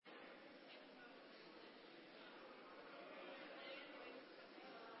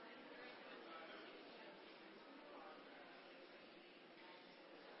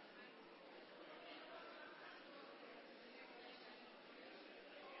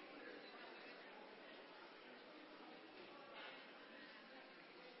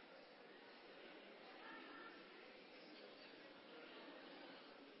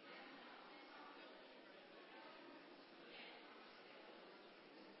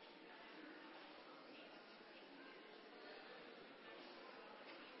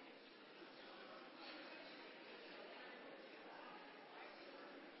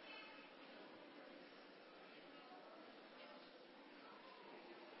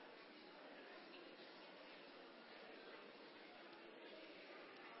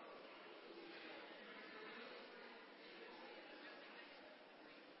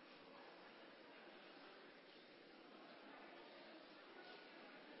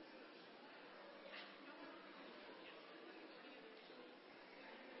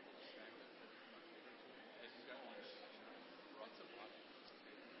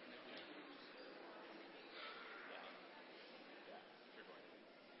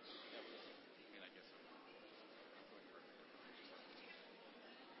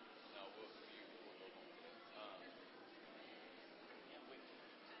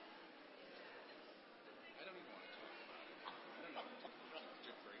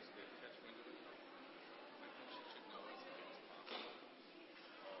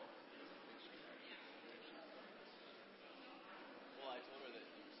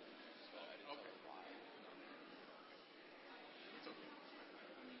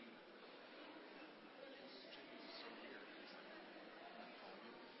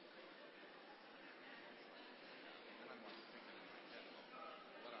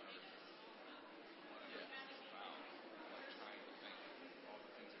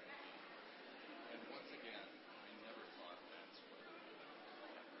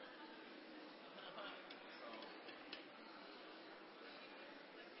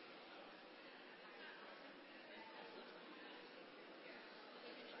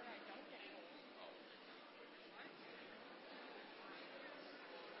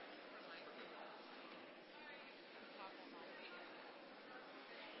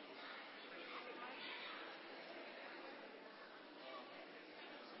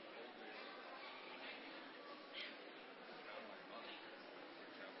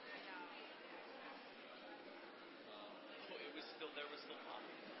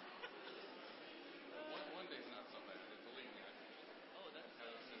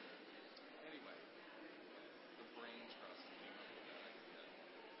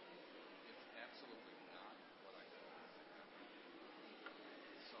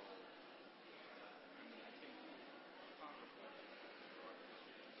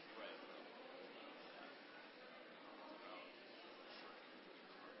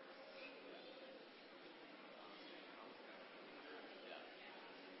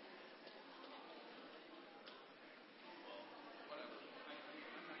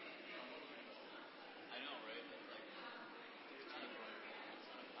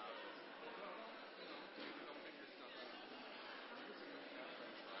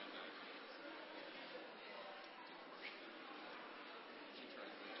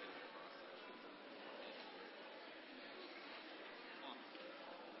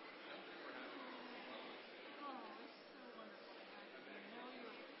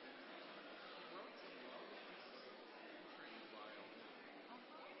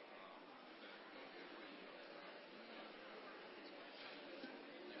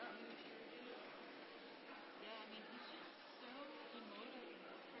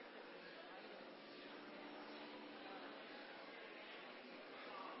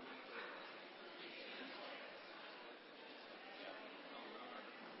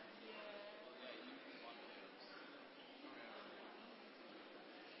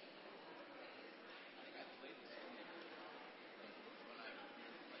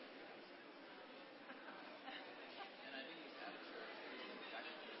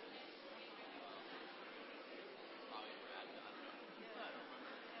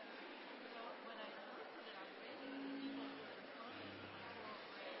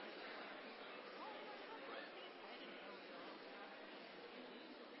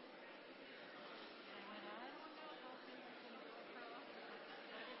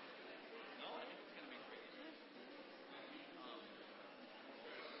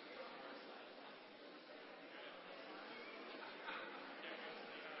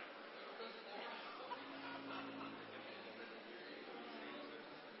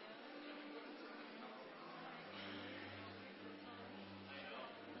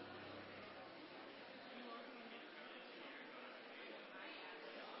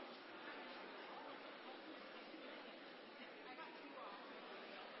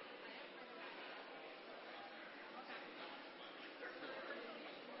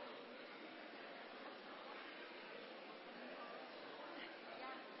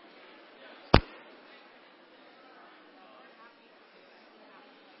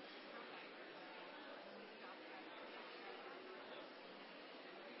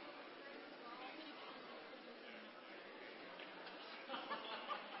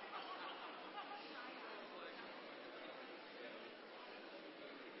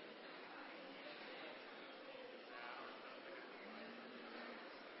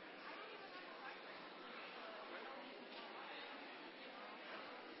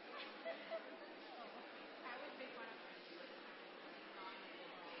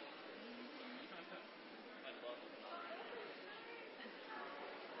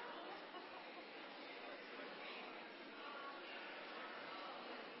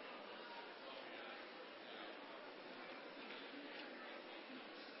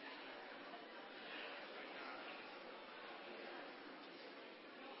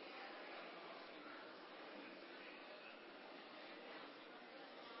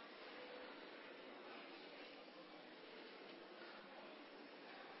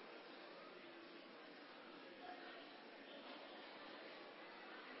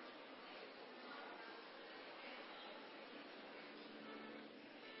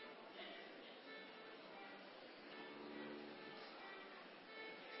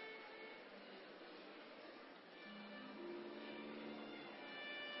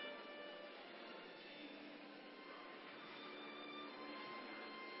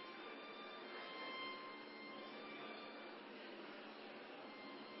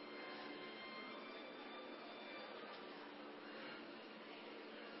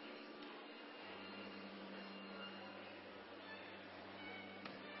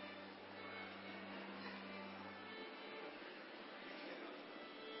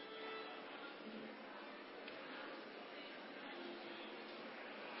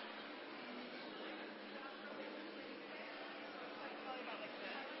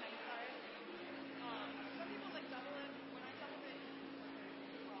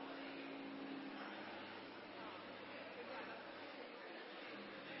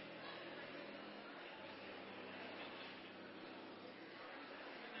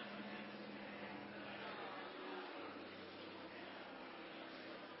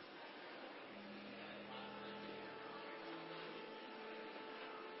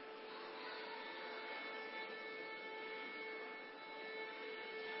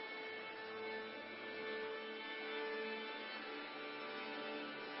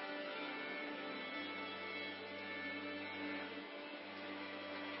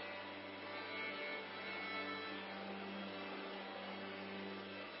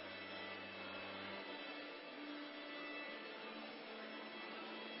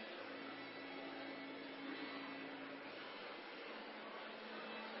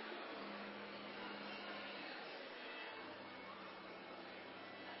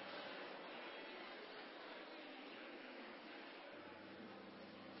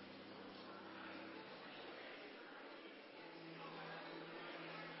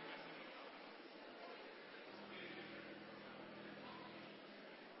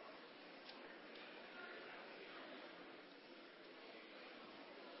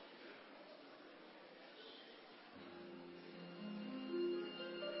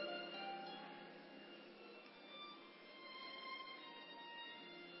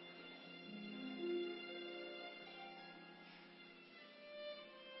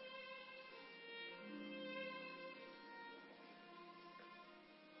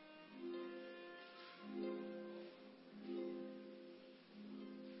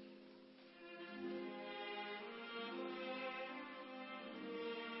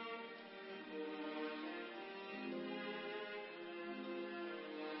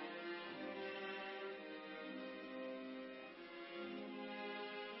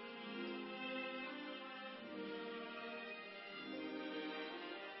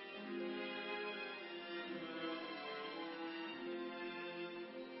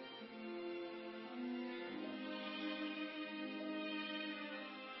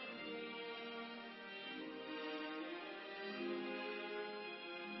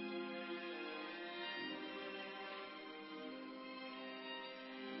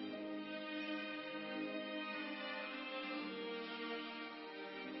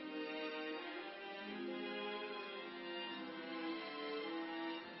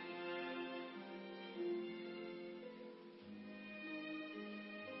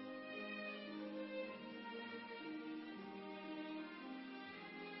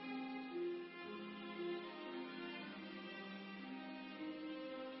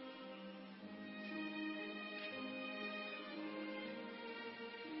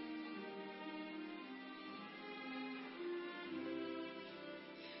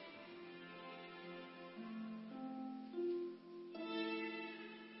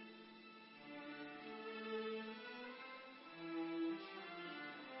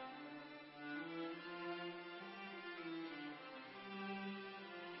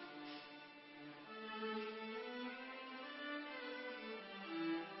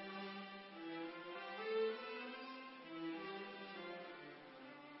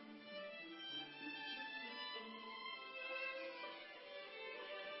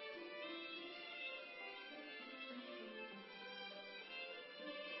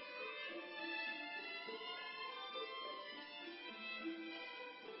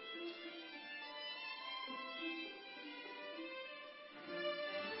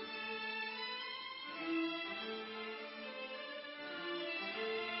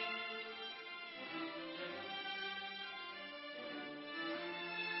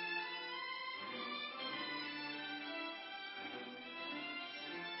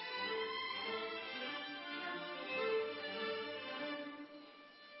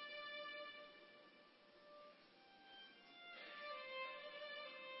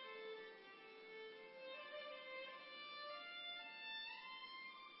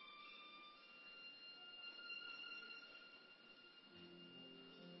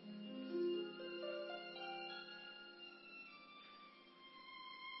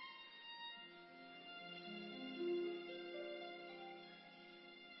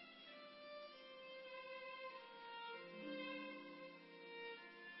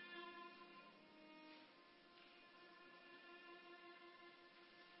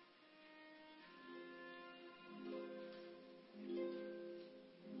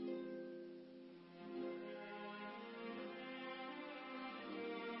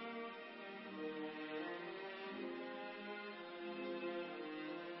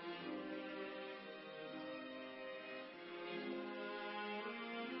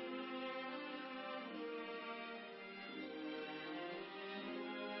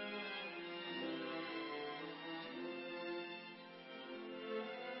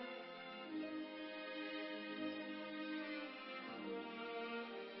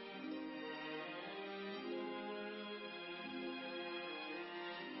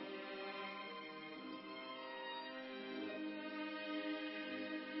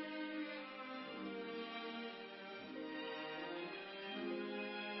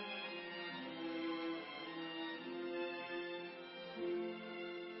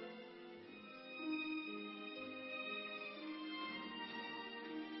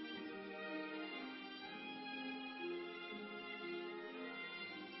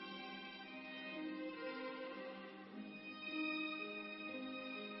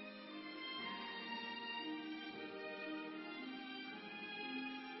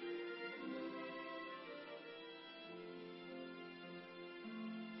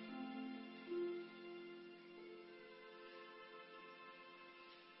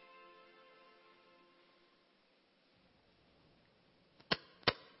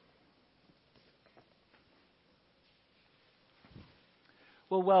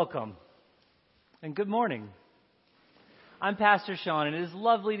Well, welcome and good morning. I'm Pastor Sean, and it is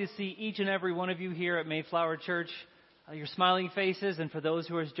lovely to see each and every one of you here at Mayflower Church, your smiling faces, and for those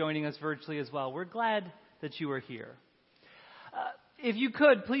who are joining us virtually as well. We're glad that you are here. If you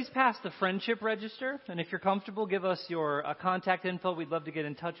could, please pass the friendship register, and if you're comfortable, give us your contact info. We'd love to get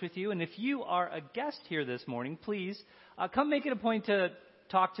in touch with you. And if you are a guest here this morning, please come make it a point to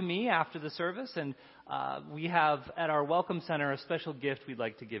talk to me after the service, and we have at our Welcome Center a special gift we'd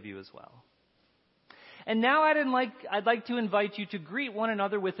like to give you as well. And now I'd like to invite you to greet one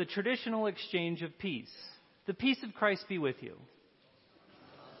another with a traditional exchange of peace. The peace of Christ be with you.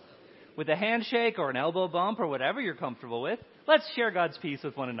 With a handshake or an elbow bump or whatever you're comfortable with, let's share God's peace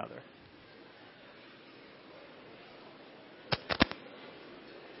with one another.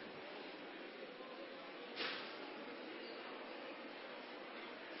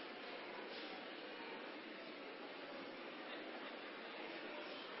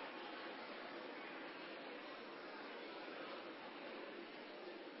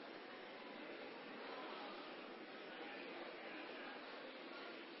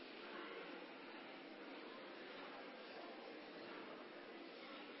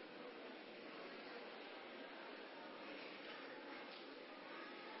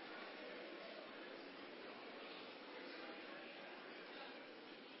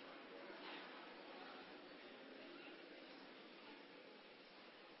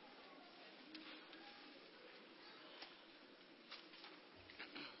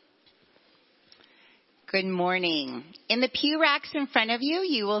 Good morning. In the pew racks in front of you,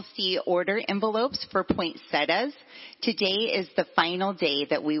 you will see order envelopes for poinsettias. Today is the final day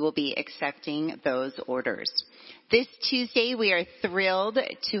that we will be accepting those orders. This Tuesday, we are thrilled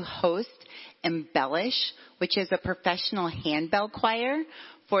to host Embellish, which is a professional handbell choir,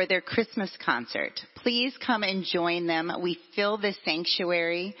 for their Christmas concert. Please come and join them. We fill the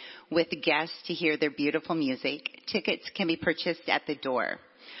sanctuary with guests to hear their beautiful music. Tickets can be purchased at the door.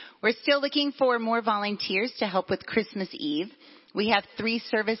 We're still looking for more volunteers to help with Christmas Eve. We have 3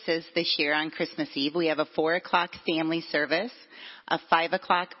 services this year on Christmas Eve. We have a 4 o'clock family service, a 5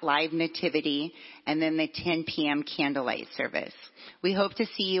 o'clock live nativity, and then the 10 p.m. candlelight service. We hope to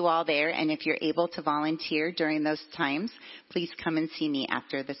see you all there, and if you're able to volunteer during those times, please come and see me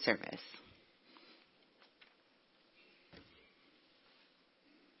after the service.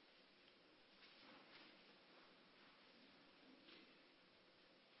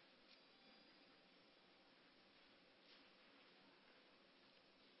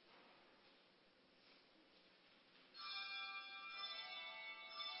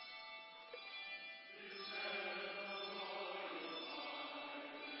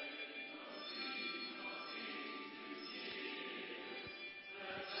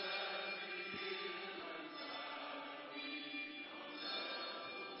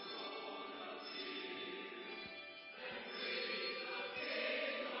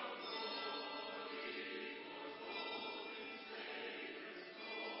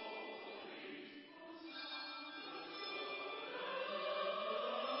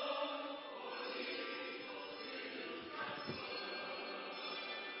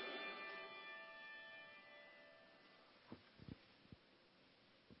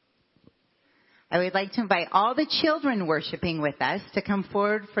 I would like to invite all the children worshiping with us to come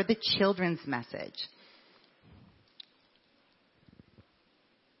forward for the children's message.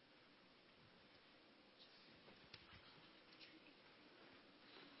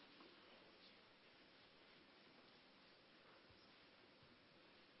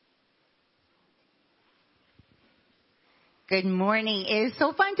 Good morning. It is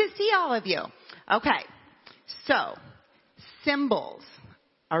so fun to see all of you. Okay, so symbols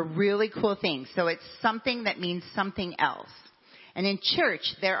are really cool things. So it's something that means something else. And in church,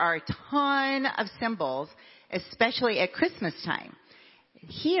 there are a ton of symbols, especially at Christmas time.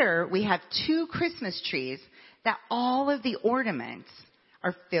 Here, we have 2 Christmas trees that all of the ornaments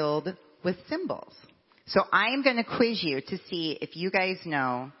are filled with symbols. So I am going to quiz you to see if you guys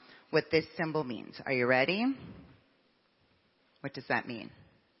know what this symbol means. Are you ready? What does that mean?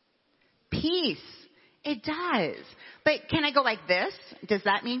 Peace. It does. But can I go like this? Does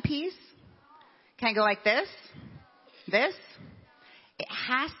that mean peace? Can I go like this? This? It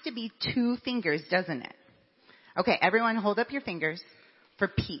has to be 2 fingers, doesn't it? Okay, everyone hold up your fingers for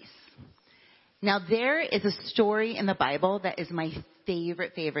peace. Now there is a story in the Bible that is my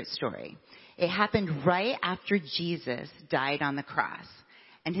favorite story. It happened right after Jesus died on the cross.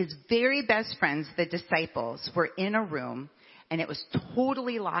 And his very best friends, the disciples, were in a room and it was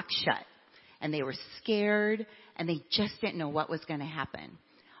totally locked shut. And they were scared, and they just didn't know what was going to happen.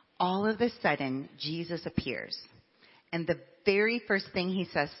 All of a sudden, Jesus appears. And the very first thing he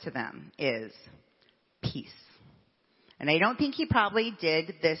says to them is, peace. And I don't think he probably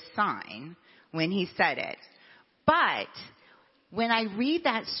did this sign when he said it. But when I read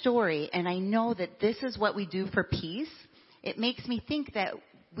that story and I know that this is what we do for peace, it makes me think that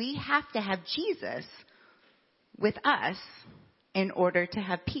we have to have Jesus with us in order to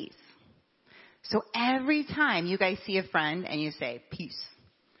have peace. So every time you guys see a friend and you say, peace,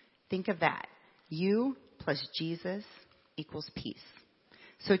 think of that. You plus Jesus equals peace.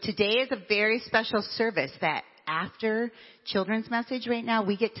 So today is a very special service that after children's message right now,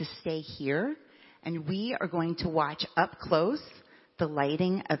 we get to stay here and we are going to watch up close the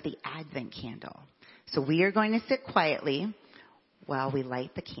lighting of the Advent candle. So we are going to sit quietly while we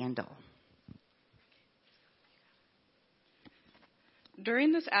light the candle.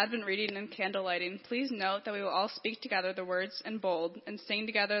 During this Advent reading and candle lighting, please note that we will all speak together the words in bold and sing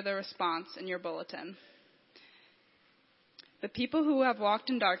together the response in your bulletin. The people who have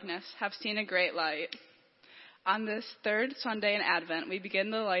walked in darkness have seen a great light. On this third Sunday in Advent, we begin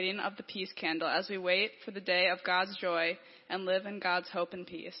the lighting of the peace candle as we wait for the day of God's joy and live in God's hope and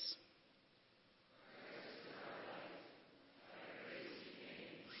peace.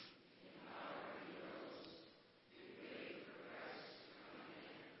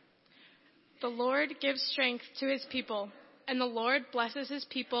 The Lord gives strength to his people, and the Lord blesses his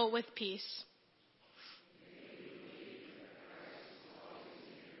people with peace.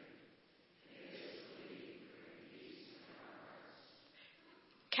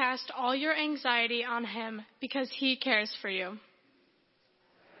 Cast all your anxiety on him because he cares for you.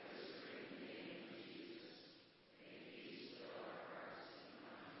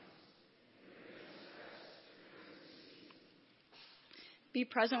 Be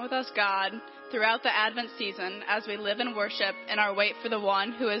present with us, God, throughout the Advent season as we live in worship and our wait for the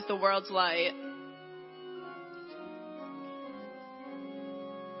one who is the world's light.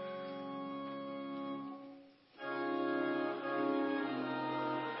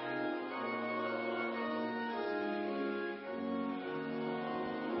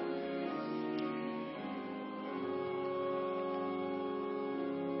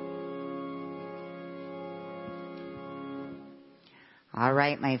 All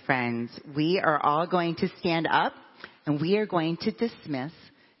right, my friends, we are all going to stand up and we are going to dismiss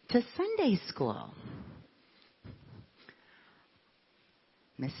to Sunday school.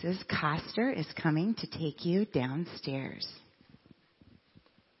 Mrs. Coster is coming to take you downstairs.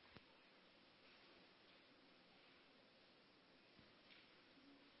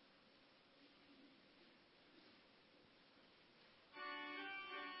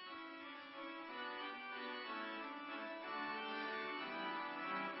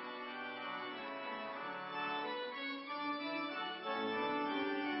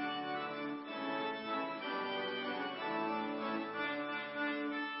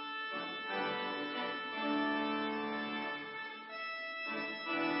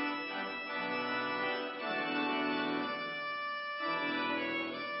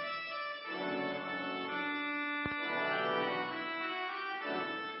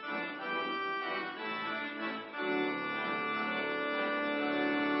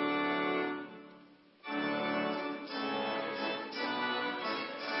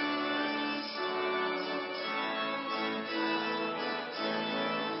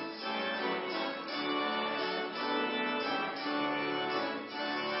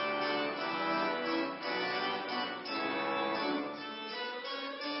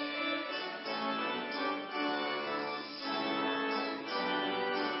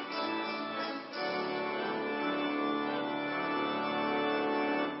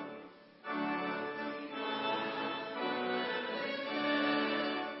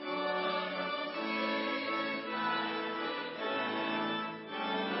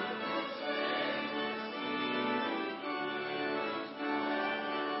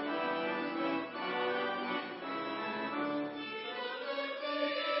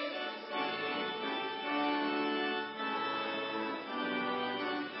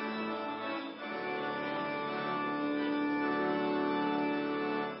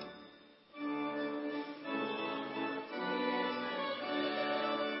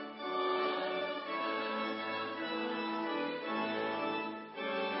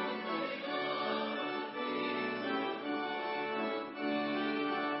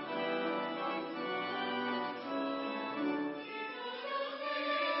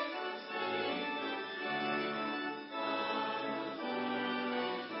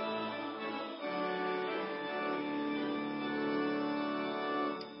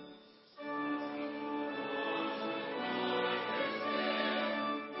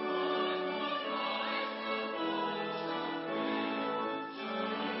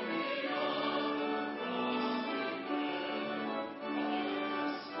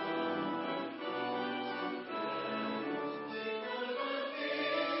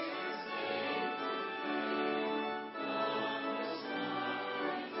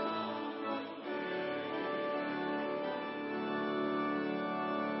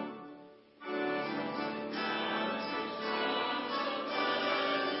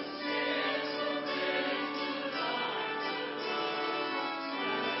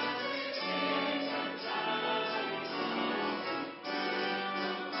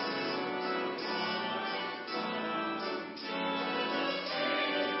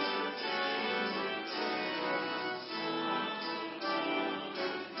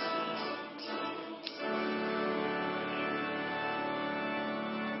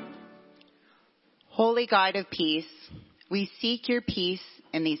 Holy God of peace, we seek your peace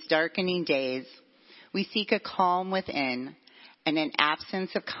in these darkening days. We seek a calm within and an absence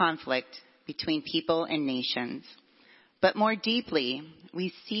of conflict between people and nations. But more deeply,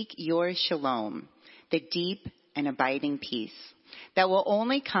 we seek your shalom, the deep and abiding peace that will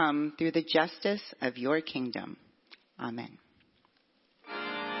only come through the justice of your kingdom. Amen.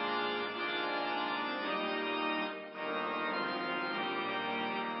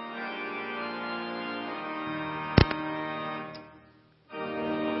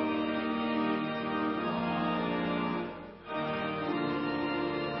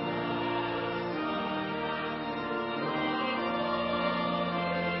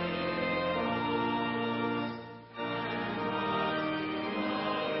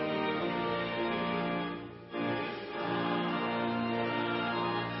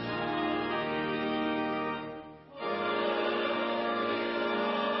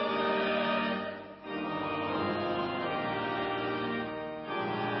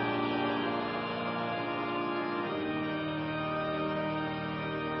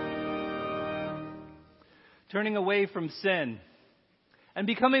 Turning away from sin and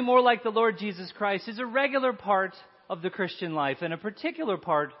becoming more like the Lord Jesus Christ is a regular part of the Christian life and a particular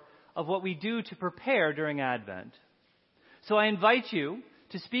part of what we do to prepare during Advent. So I invite you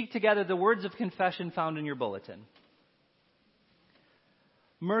to speak together the words of confession found in your bulletin.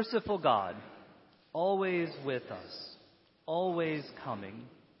 Merciful God, always with us, always coming,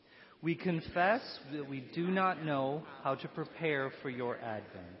 we confess that we do not know how to prepare for your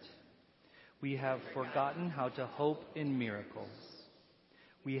Advent. We have forgotten how to hope in miracles.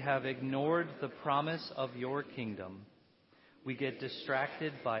 We have ignored the promise of your kingdom. We get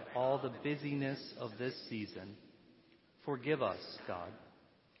distracted by all the busyness of this season. Forgive us, God.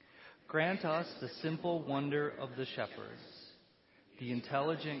 Grant us the simple wonder of the shepherds, the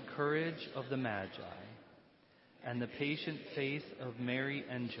intelligent courage of the Magi, and the patient faith of Mary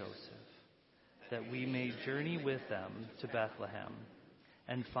and Joseph, that we may journey with them to Bethlehem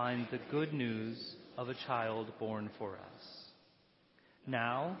and find the good news of a child born for us.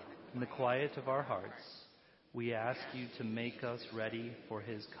 Now, in the quiet of our hearts, we ask you to make us ready for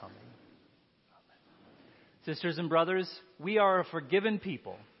his coming. Amen. Sisters and brothers, we are a forgiven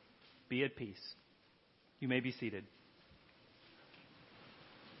people. Be at peace. You may be seated.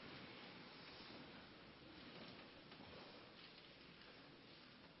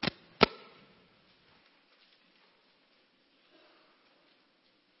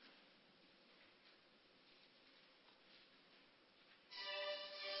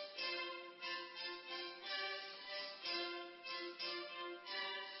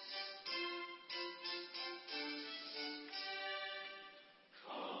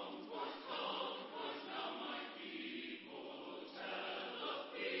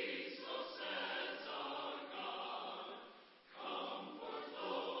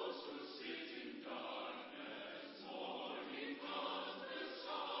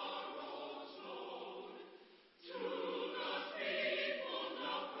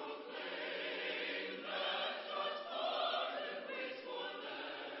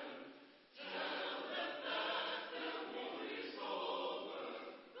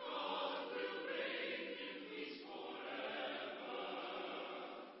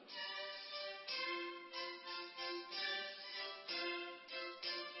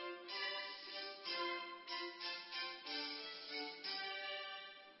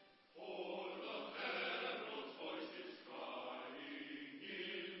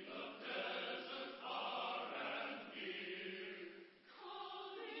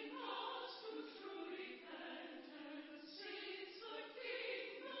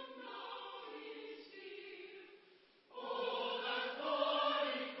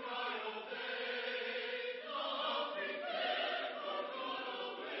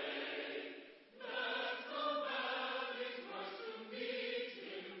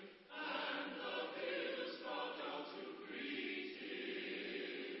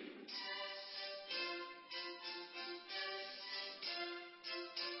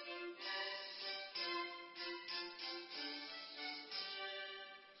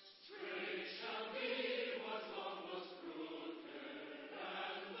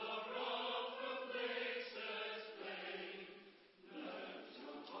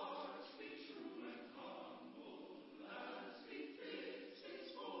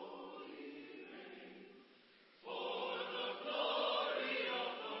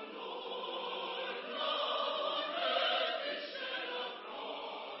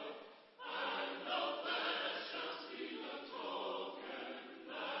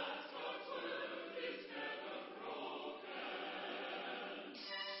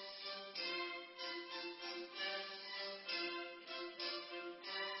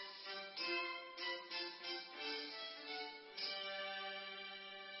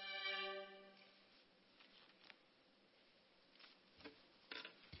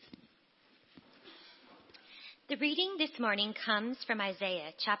 reading this morning comes from Isaiah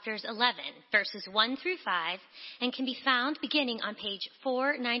chapters 11, verses 1 through 5, and can be found beginning on page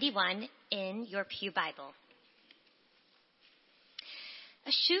 491 in your Pew Bible.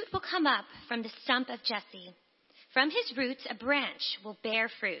 A shoot will come up from the stump of Jesse. From his roots a branch will bear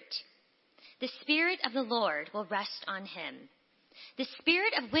fruit. The Spirit of the Lord will rest on him, the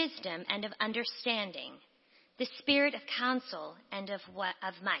Spirit of wisdom and of understanding, the Spirit of counsel and of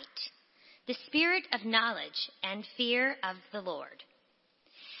might, the Spirit of knowledge and fear of the Lord.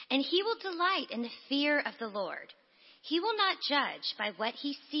 And he will delight in the fear of the Lord. He will not judge by what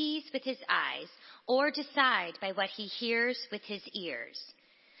he sees with his eyes, or decide by what he hears with his ears.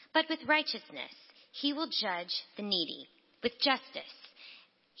 But with righteousness he will judge the needy. With justice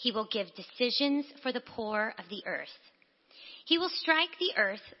he will give decisions for the poor of the earth. He will strike the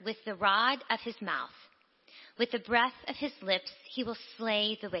earth with the rod of his mouth. With the breath of his lips he will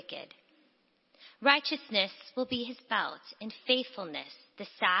slay the wicked. Righteousness will be his belt, and faithfulness the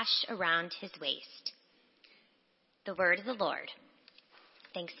sash around his waist. The word of the Lord.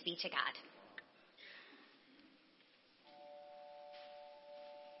 Thanks be to God.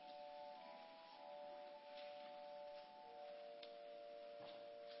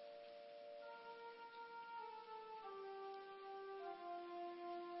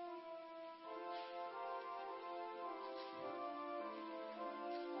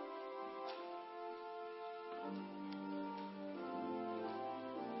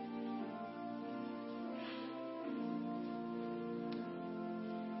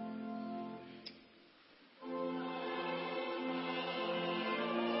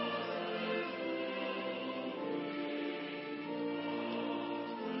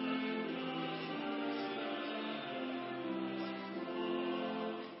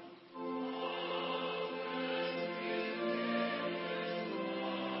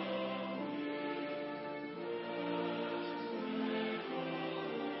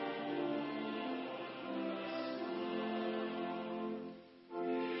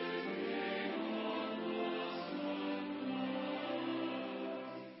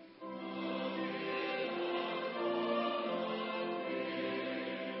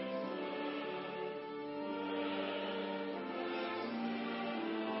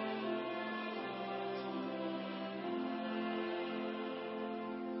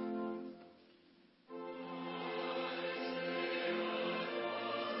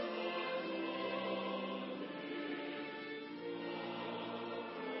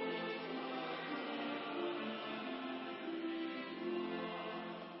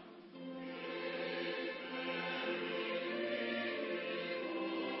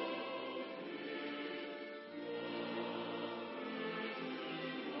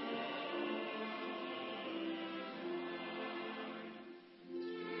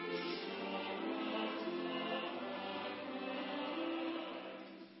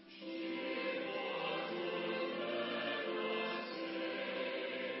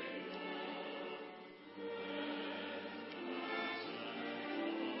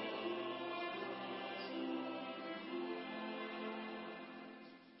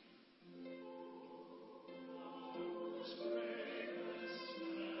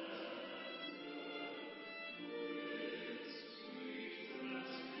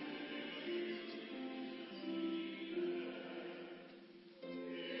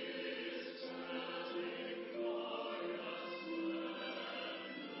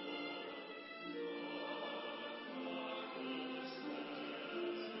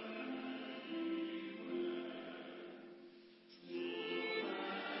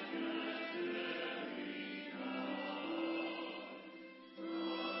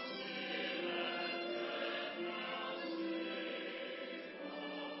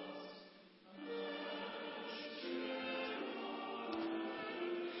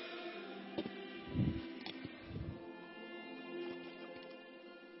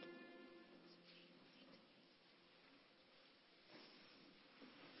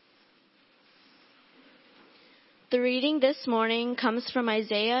 The reading this morning comes from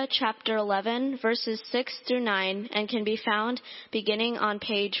Isaiah chapter 11, verses 6 through 9, and can be found beginning on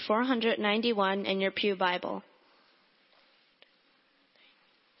page 491 in your Pew Bible.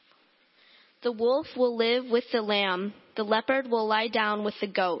 The wolf will live with the lamb, the leopard will lie down with the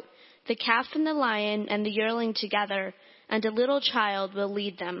goat, the calf and the lion and the yearling together, and a little child will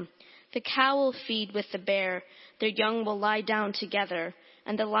lead them. The cow will feed with the bear, their young will lie down together,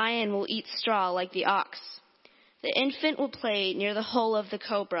 and the lion will eat straw like the ox. The infant will play near the hole of the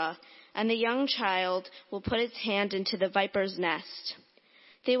cobra, and the young child will put its hand into the viper's nest.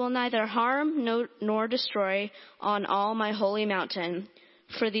 They will neither harm nor destroy on all my holy mountain,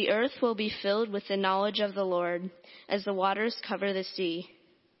 For the earth will be filled with the knowledge of the Lord, as the waters cover the sea.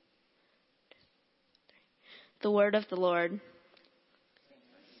 The word of the Lord.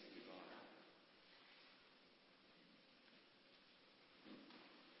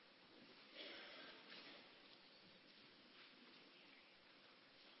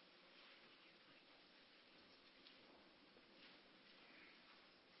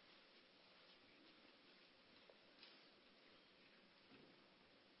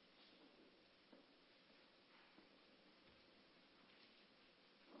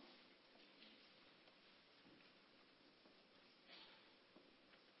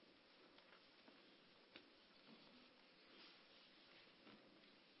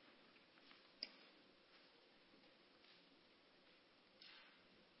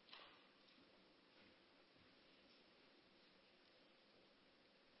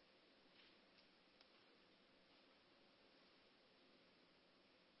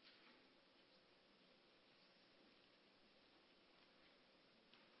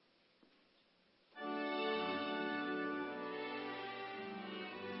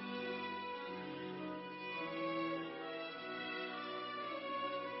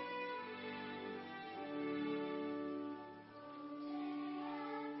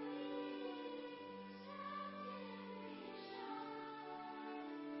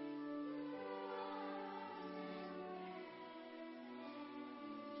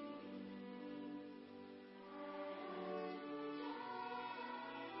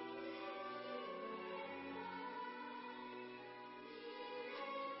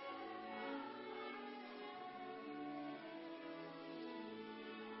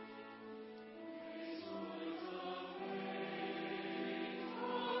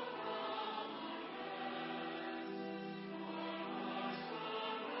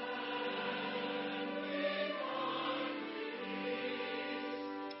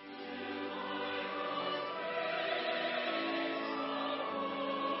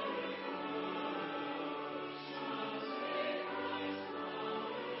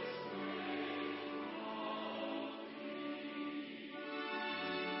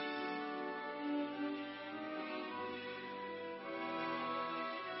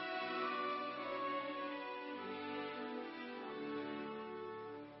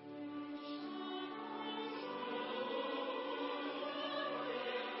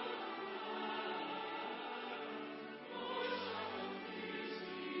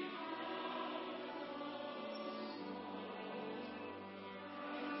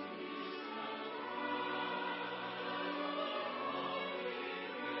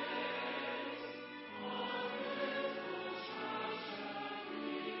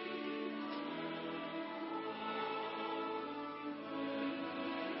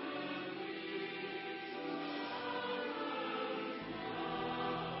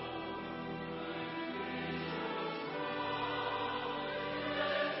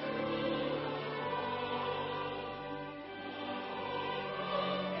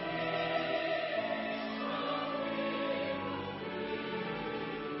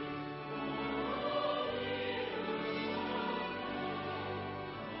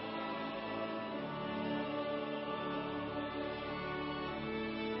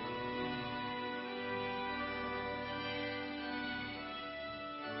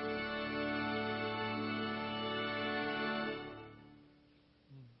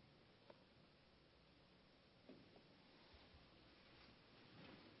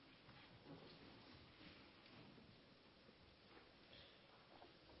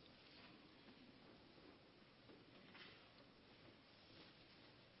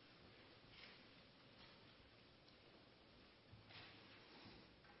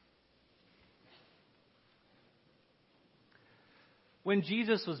 When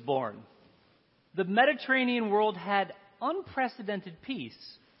Jesus was born, the Mediterranean world had unprecedented peace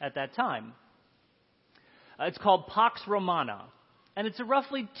at that time. It's called Pax Romana, and it's a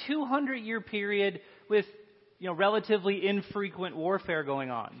roughly 200-year period with relatively infrequent warfare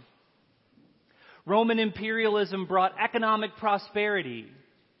going on. Roman imperialism brought economic prosperity,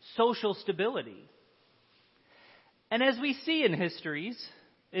 social stability. And as we see in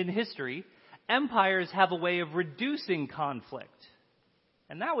history, empires have a way of reducing conflict.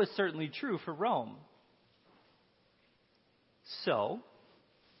 And that was certainly true for Rome. So,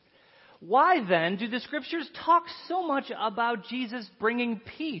 why then do the scriptures talk so much about Jesus bringing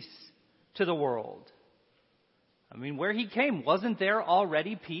peace to the world? I mean, where he came, wasn't there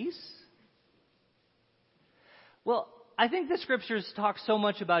already peace? Well, I think the scriptures talk so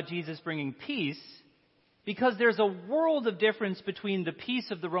much about Jesus bringing peace because there's a world of difference between the peace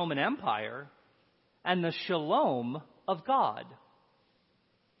of the Roman Empire and the shalom of God.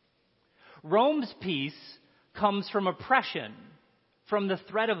 Rome's peace comes from oppression, from the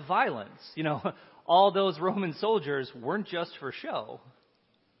threat of violence. All those Roman soldiers weren't just for show.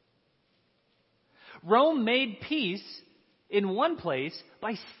 Rome made peace in one place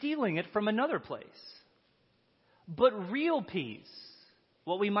by stealing it from another place. But real peace,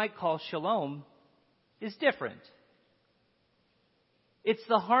 what we might call shalom, is different. It's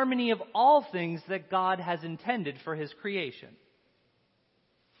the harmony of all things that God has intended for his creation.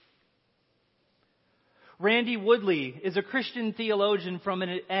 Randy Woodley is a Christian theologian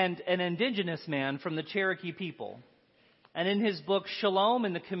and an indigenous man from the Cherokee people. And in his book, Shalom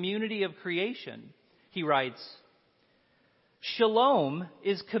in the Community of Creation, he writes, "Shalom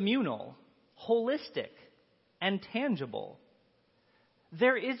is communal, holistic, and tangible.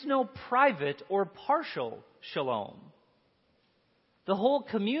 There is no private or partial shalom. The whole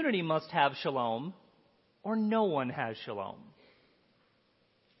community must have shalom, or no one has shalom."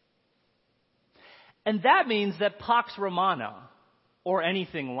 And that means that Pax Romana, or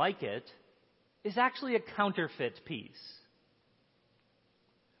anything like it, is actually a counterfeit peace.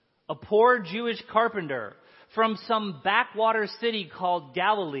 A poor Jewish carpenter from some backwater city called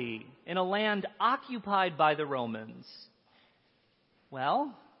Galilee in a land occupied by the Romans.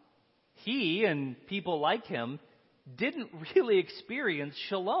 Well, he and people like him didn't really experience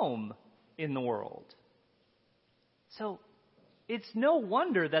shalom in the world. So it's no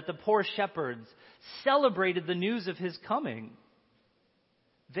wonder that the poor shepherds celebrated the news of his coming.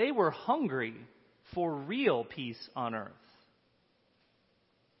 They were hungry for real peace on earth.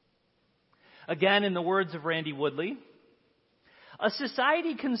 Again, in the words of Randy Woodley, a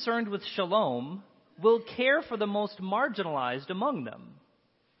society concerned with shalom will care for the most marginalized among them.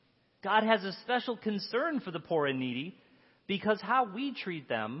 God has a special concern for the poor and needy because how we treat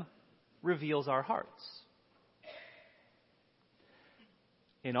them reveals our hearts.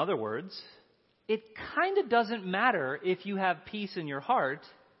 In other words, it kind of doesn't matter if you have peace in your heart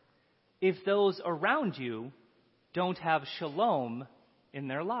if those around you don't have shalom in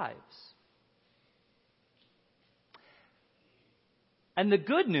their lives. And the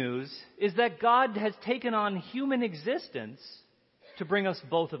good news is that God has taken on human existence to bring us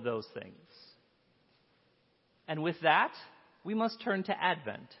both of those things. And with that, we must turn to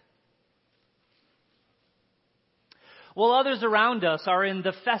Advent. While others around us are in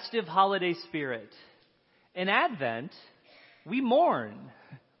the festive holiday spirit, in Advent, we mourn,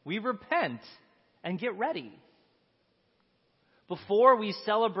 we repent, and get ready. Before we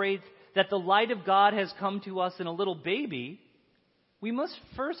celebrate that the light of God has come to us in a little baby, we must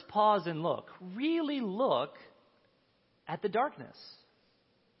first pause and really look at the darkness.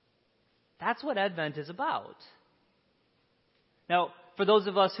 That's what Advent is about. Now, for those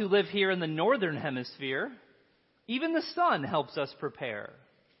of us who live here in the northern hemisphere, even the sun helps us prepare.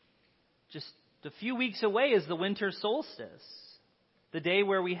 Just a few weeks away is the winter solstice, the day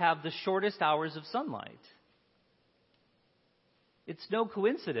where we have the shortest hours of sunlight. It's no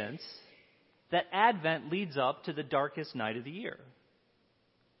coincidence that Advent leads up to the darkest night of the year.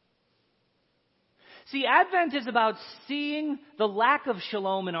 See, Advent is about seeing the lack of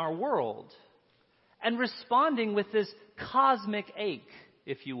shalom in our world and responding with this cosmic ache,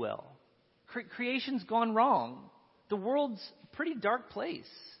 if you will. Creation's gone wrong. The world's a pretty dark place.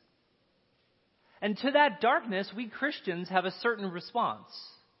 And to that darkness, we Christians have a certain response.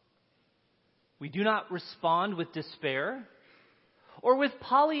 We do not respond with despair or with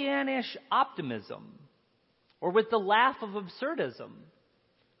Pollyannish optimism or with the laugh of absurdism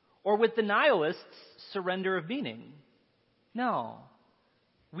or with the nihilist's surrender of meaning. No.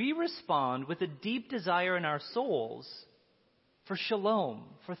 We respond with a deep desire in our souls for shalom,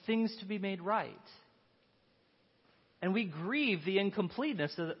 for things to be made right. And we grieve the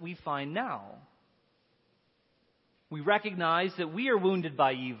incompleteness that we find now. We recognize that we are wounded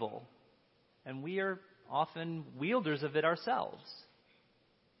by evil, and we are often wielders of it ourselves.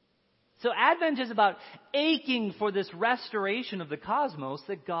 So Advent is about aching for this restoration of the cosmos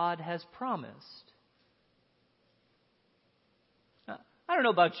that God has promised. Now, I don't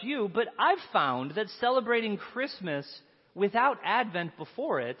know about you, but I've found that celebrating Christmas without Advent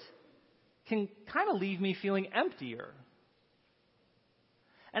before it can kind of leave me feeling emptier.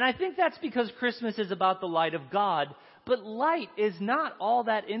 And I think that's because Christmas is about the light of God, but light is not all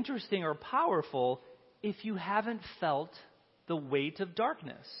that interesting or powerful if you haven't felt the weight of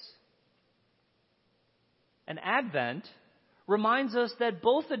darkness. And Advent reminds us that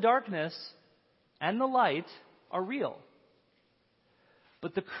both the darkness and the light are real.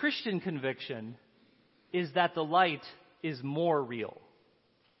 But the Christian conviction is that the light is more real.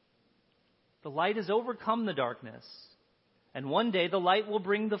 The light has overcome the darkness, And one day the light will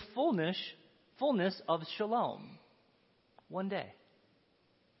bring the fullness of shalom. One day.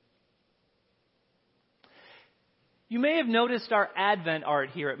 You may have noticed our Advent art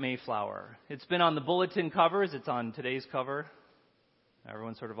here at Mayflower. It's been on the bulletin covers. It's on today's cover.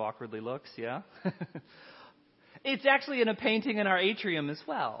 Everyone sort of awkwardly looks, yeah? It's actually in a painting in our atrium as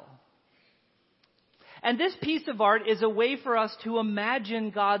well. And this piece of art is a way for us to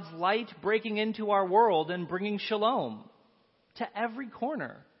imagine God's light breaking into our world and bringing shalom to every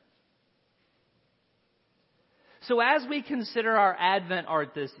corner. So as we consider our Advent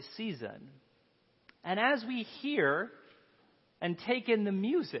art this season, and as we hear and take in the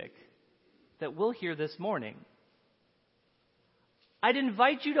music that we'll hear this morning, I'd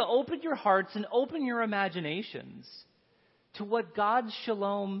invite you to open your hearts and open your imaginations to what God's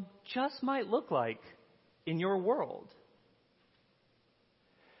shalom just might look like in your world.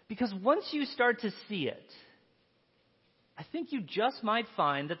 Because once you start to see it, I think you just might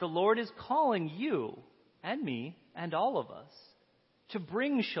find that the Lord is calling you and me and all of us to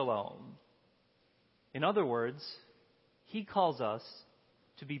bring shalom. In other words, He calls us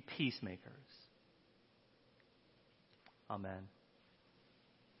to be peacemakers. Amen.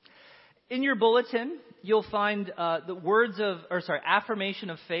 In your bulletin, you'll find the affirmation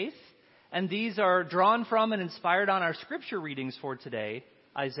of faith, and these are drawn from and inspired on our scripture readings for today,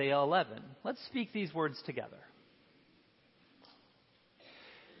 Isaiah 11. Let's speak these words together.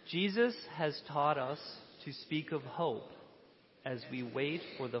 Jesus has taught us to speak of hope as we wait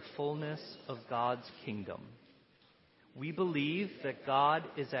for the fullness of God's kingdom. We believe that God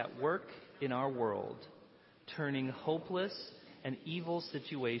is at work in our world, turning hopeless and evil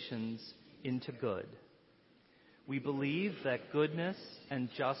situations into good. We believe that goodness and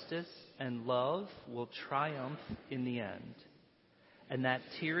justice and love will triumph in the end, and that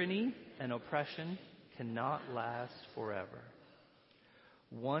tyranny and oppression cannot last forever.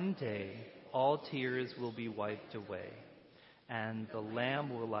 One day, all tears will be wiped away, and the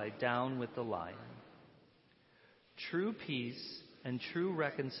Lamb will lie down with the lion. True peace and true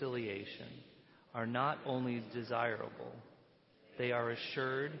reconciliation are not only desirable, they are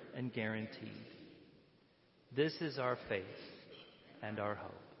assured and guaranteed. This is our faith and our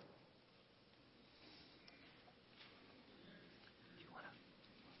hope.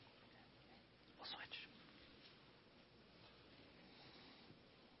 We'll switch.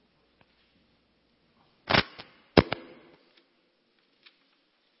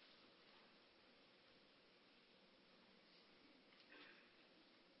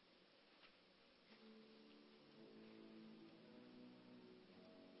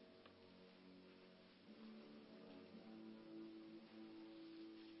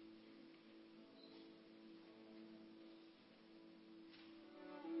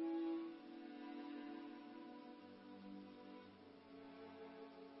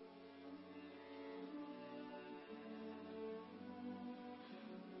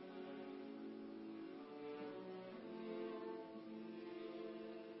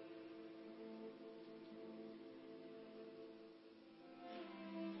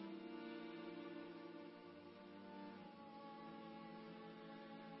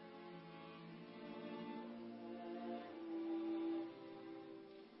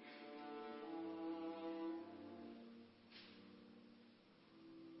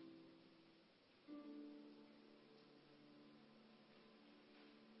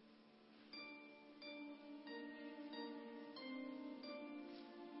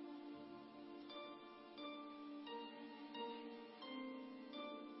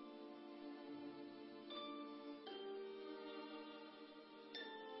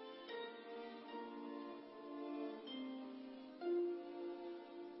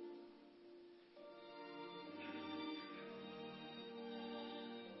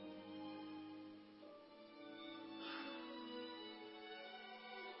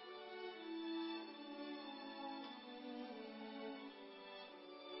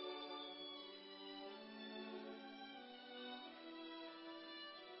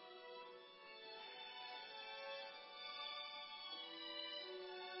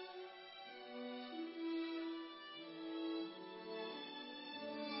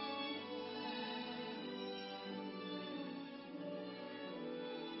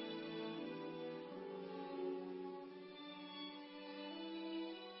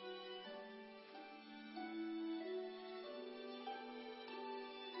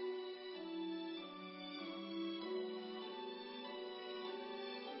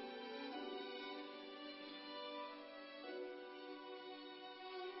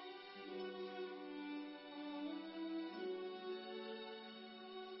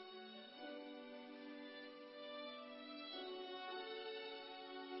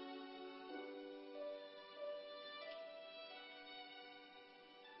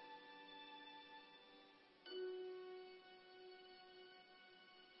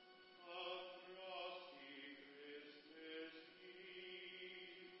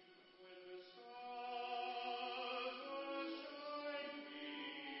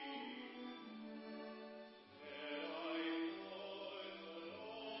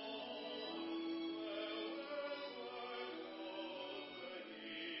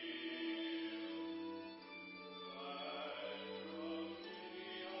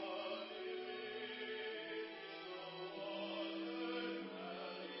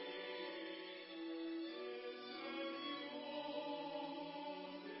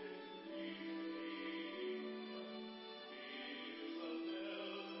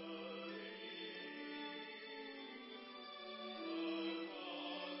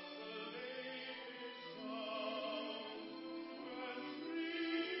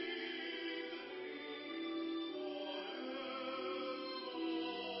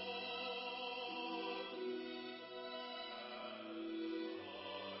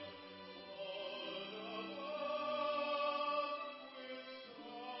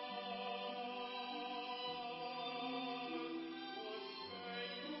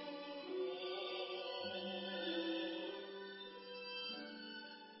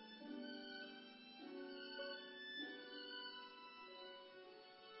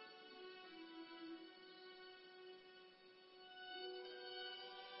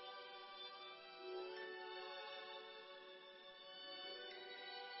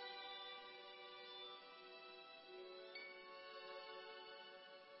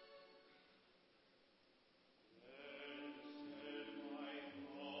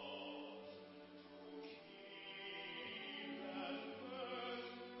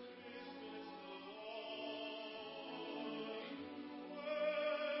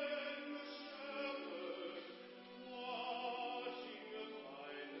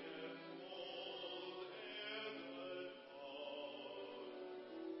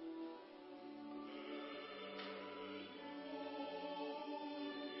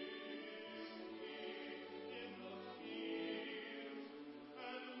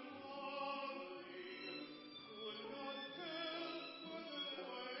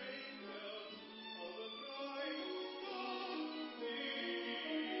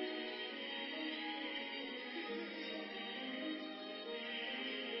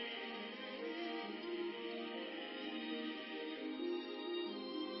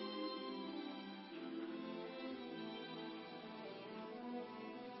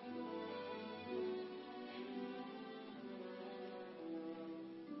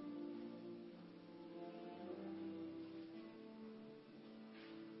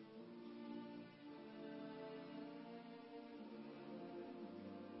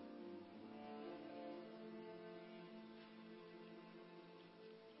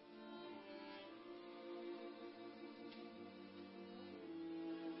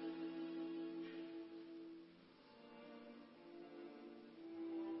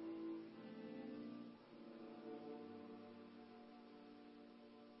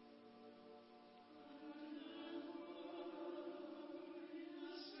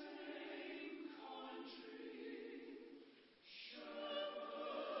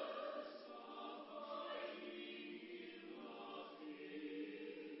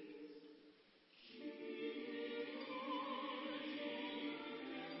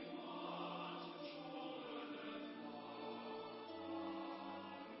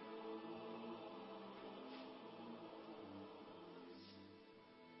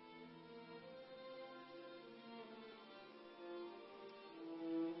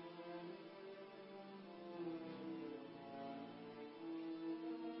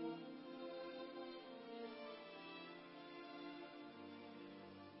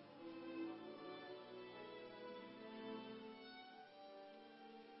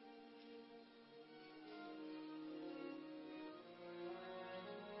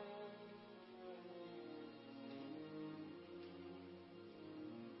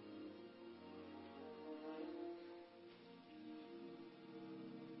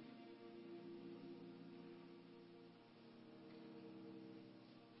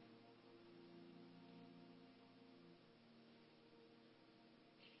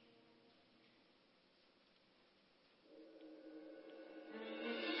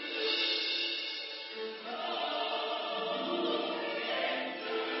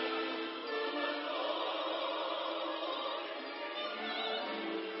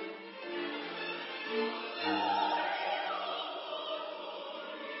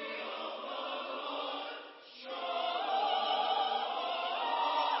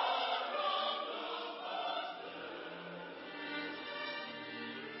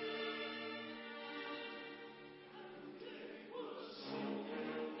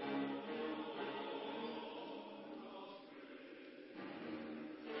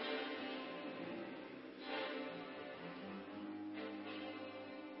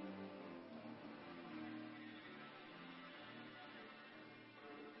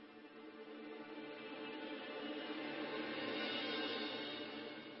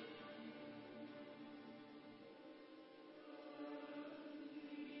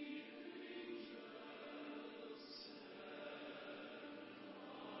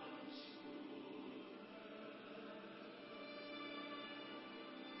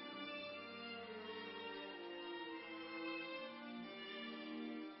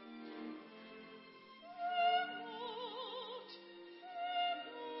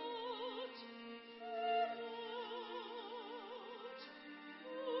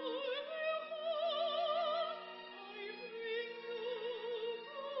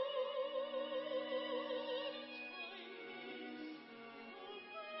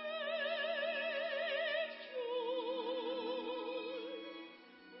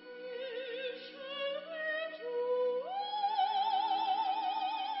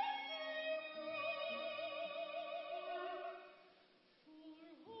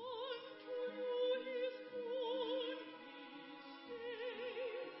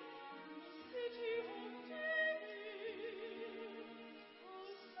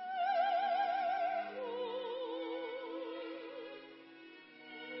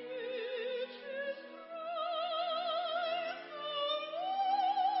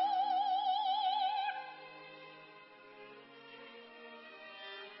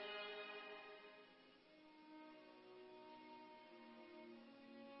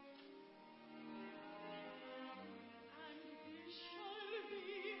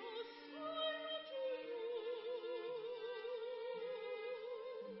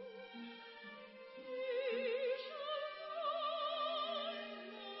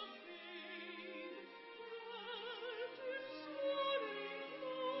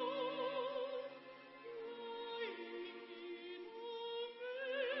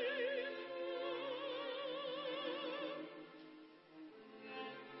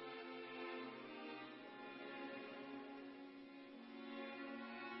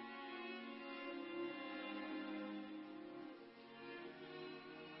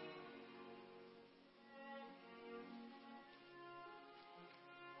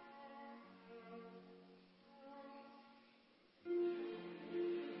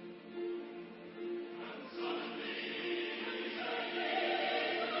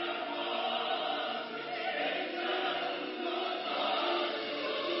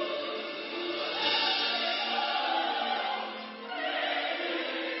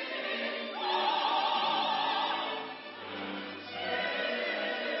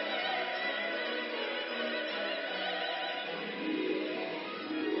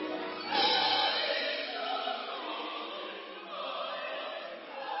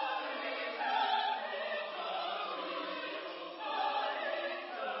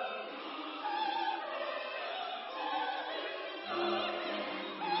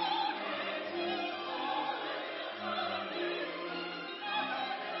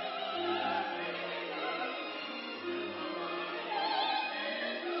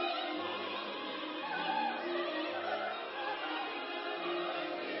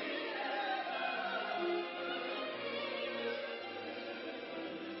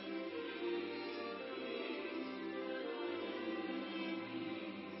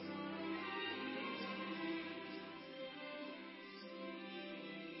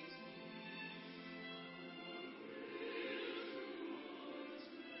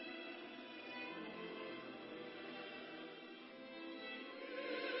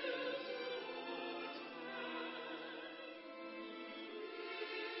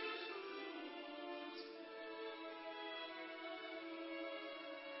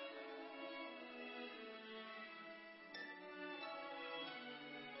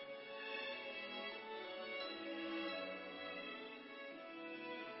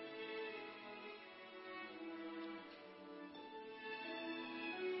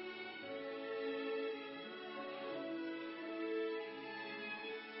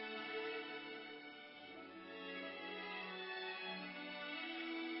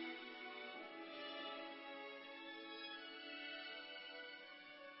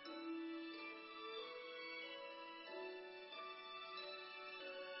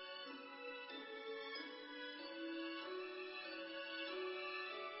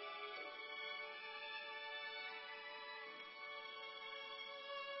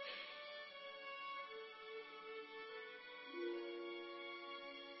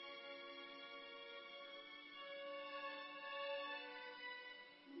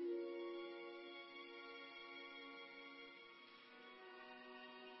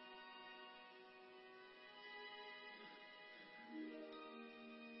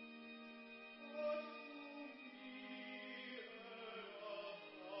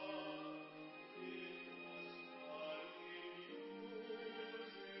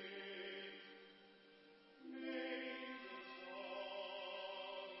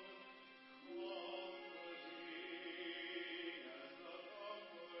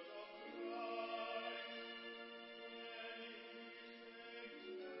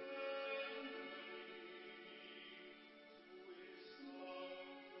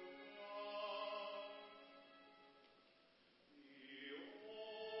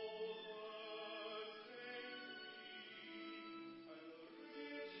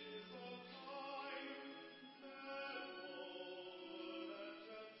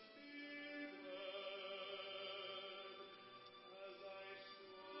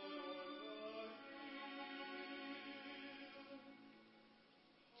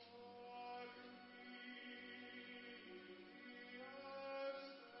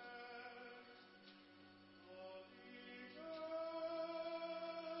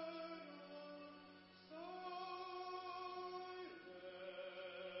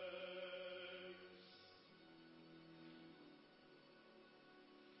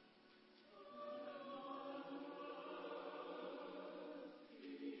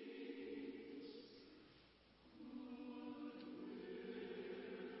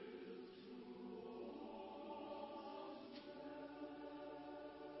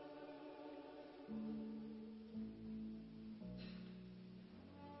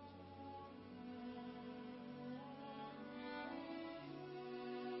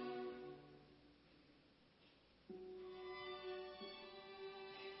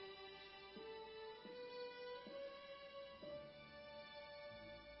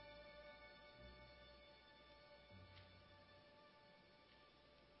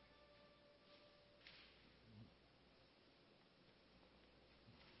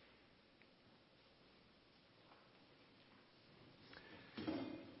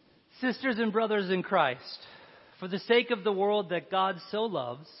 Sisters and brothers in Christ, for the sake of the world that God so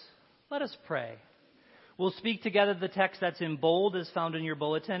loves, let us pray. We'll speak together the text that's in bold as found in your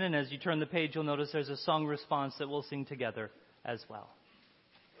bulletin, and as you turn the page, you'll notice there's a song response that we'll sing together as well.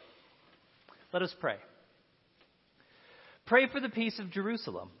 Let us pray. Pray for the peace of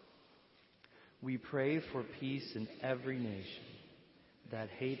Jerusalem. We pray for peace in every nation, that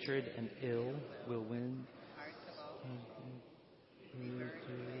hatred and ill will win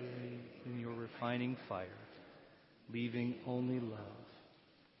in your refining fire, leaving only love.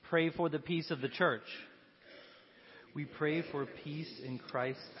 Pray for the peace of the church. We pray for peace in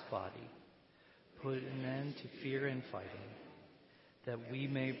Christ's body. Put an end to fear and fighting, that we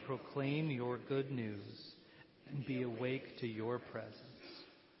may proclaim your good news and be awake to your presence.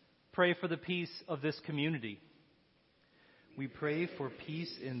 Pray for the peace of this community. We pray for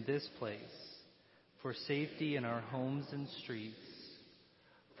peace in this place, for safety in our homes and streets,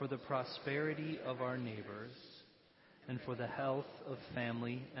 for the prosperity of our neighbors, and for the health of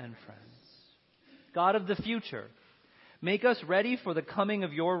family and friends. God of the future, make us ready for the coming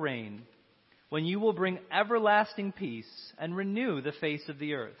of your reign, when you will bring everlasting peace and renew the face of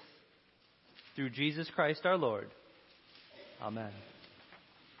the earth. Through Jesus Christ our Lord. Amen.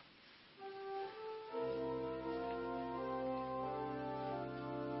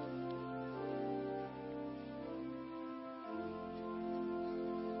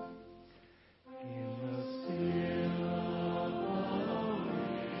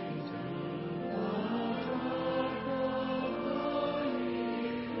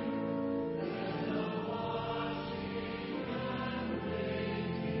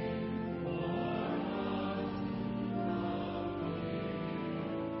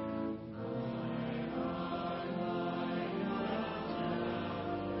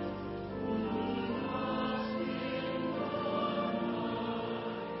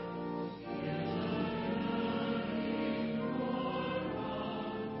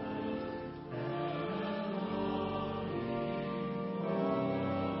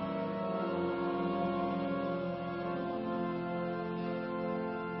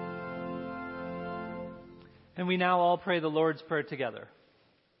 And we now all pray the Lord's Prayer together.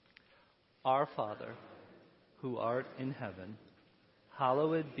 Our Father, who art in heaven,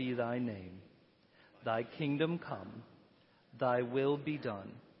 hallowed be thy name. Thy kingdom come, thy will be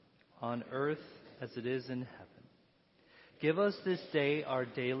done, on earth as it is in heaven. Give us this day our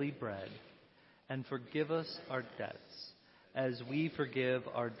daily bread, and forgive us our debts, as we forgive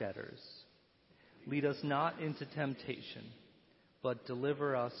our debtors. Lead us not into temptation, but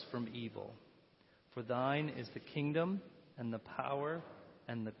deliver us from evil. For thine is the kingdom, and the power,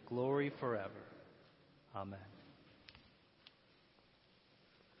 and the glory forever. Amen.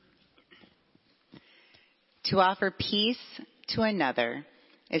 To offer peace to another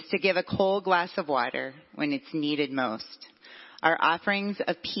is to give a cold glass of water when it's needed most. Our offerings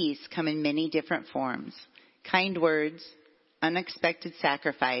of peace come in many different forms: kind words, unexpected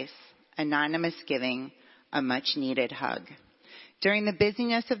sacrifice, anonymous giving, a much-needed hug. During the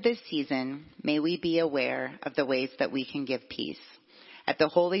busyness of this season, may we be aware of the ways that we can give peace. At the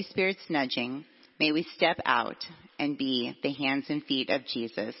Holy Spirit's nudging, may we step out and be the hands and feet of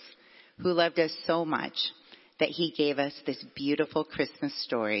Jesus, who loved us so much that he gave us this beautiful Christmas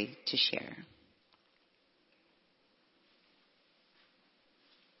story to share.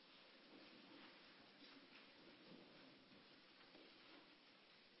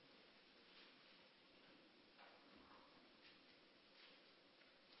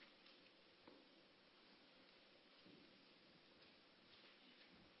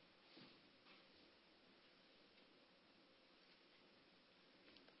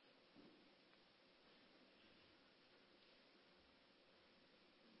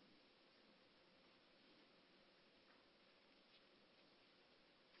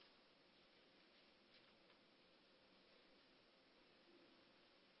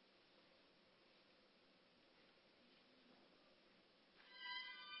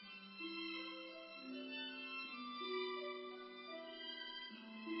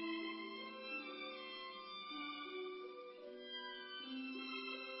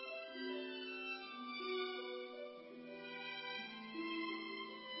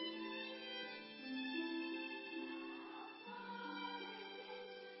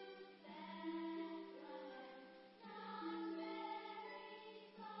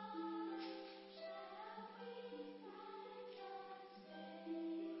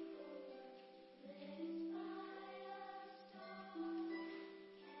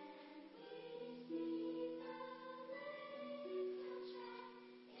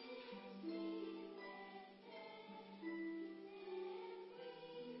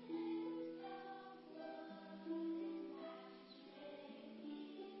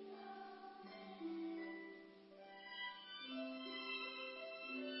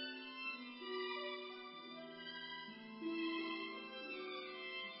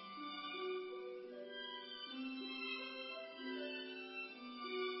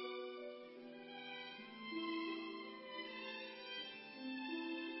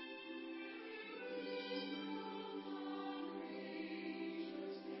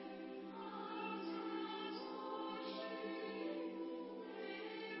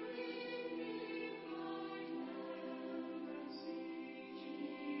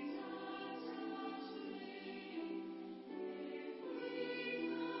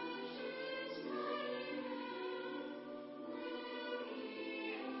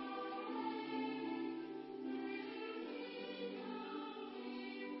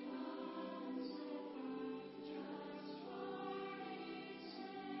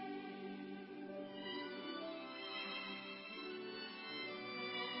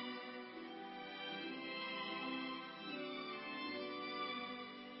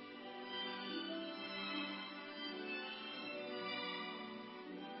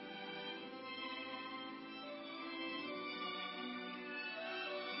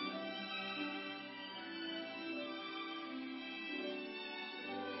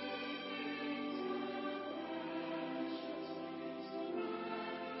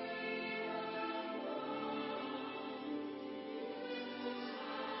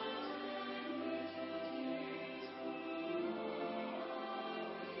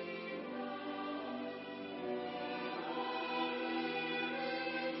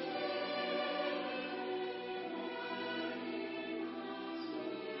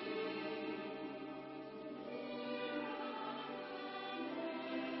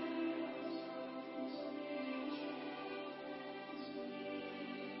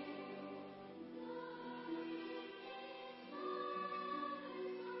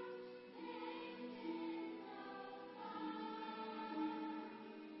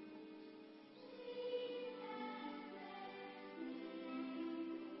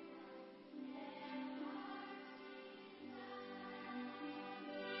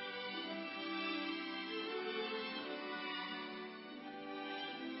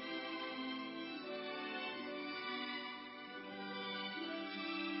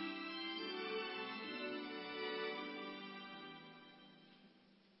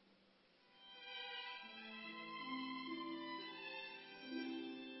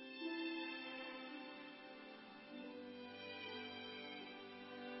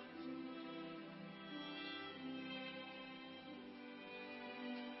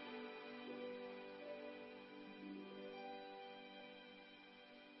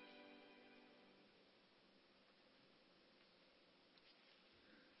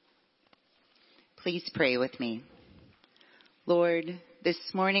 Please pray with me. Lord, this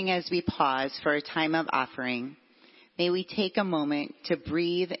morning as we pause for a time of offering, may we take a moment to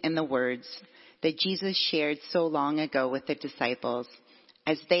breathe in the words that Jesus shared so long ago with the disciples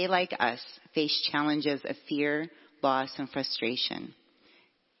as they, like us, face challenges of fear, loss, and frustration.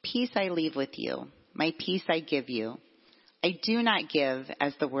 Peace I leave with you. My peace I give you. I do not give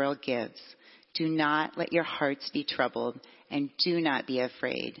as the world gives. Do not let your hearts be troubled, and do not be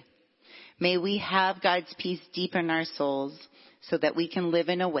afraid. May we have God's peace deep in our souls so that we can live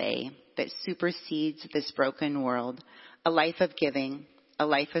in a way that supersedes this broken world, a life of giving, a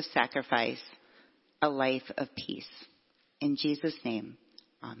life of sacrifice, a life of peace. In Jesus' name,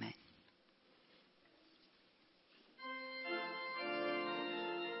 amen.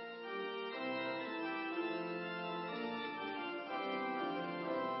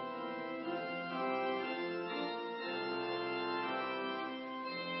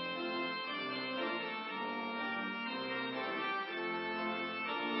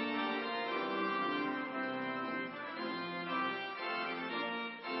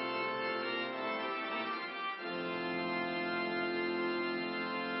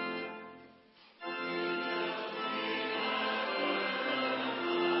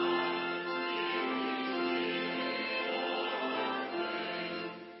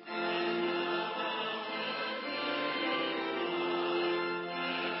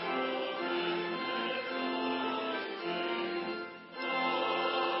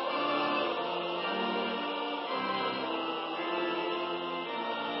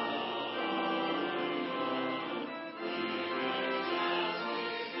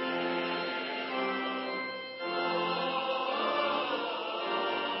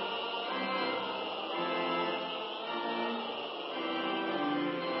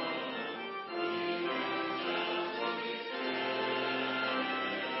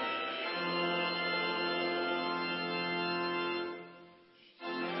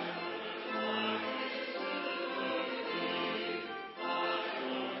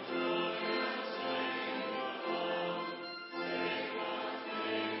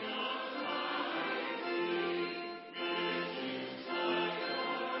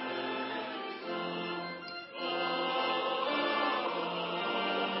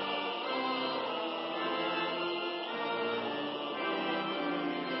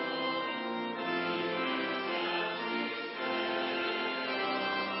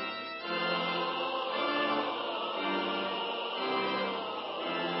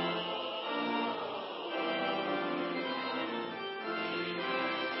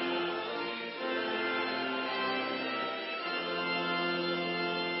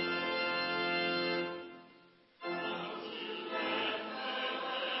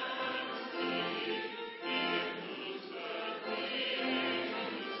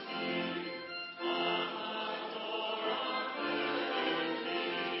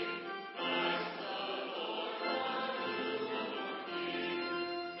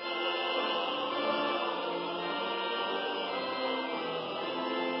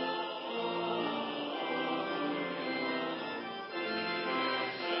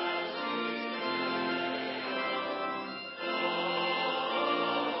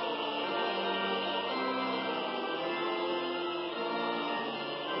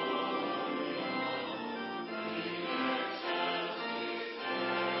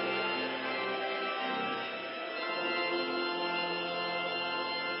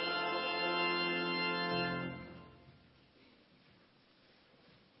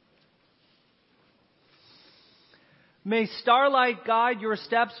 May starlight guide your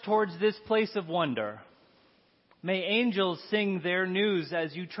steps towards this place of wonder. May angels sing their news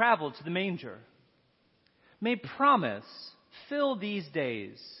as you travel to the manger. May promise fill these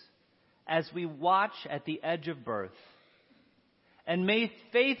days as we watch at the edge of birth. And may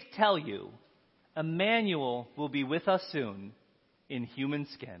faith tell you, Emmanuel will be with us soon in human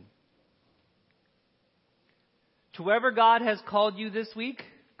skin. To wherever God has called you this week,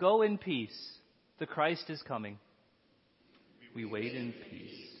 go in peace. The Christ is coming. We wait in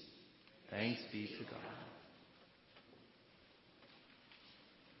peace. Thanks be to God.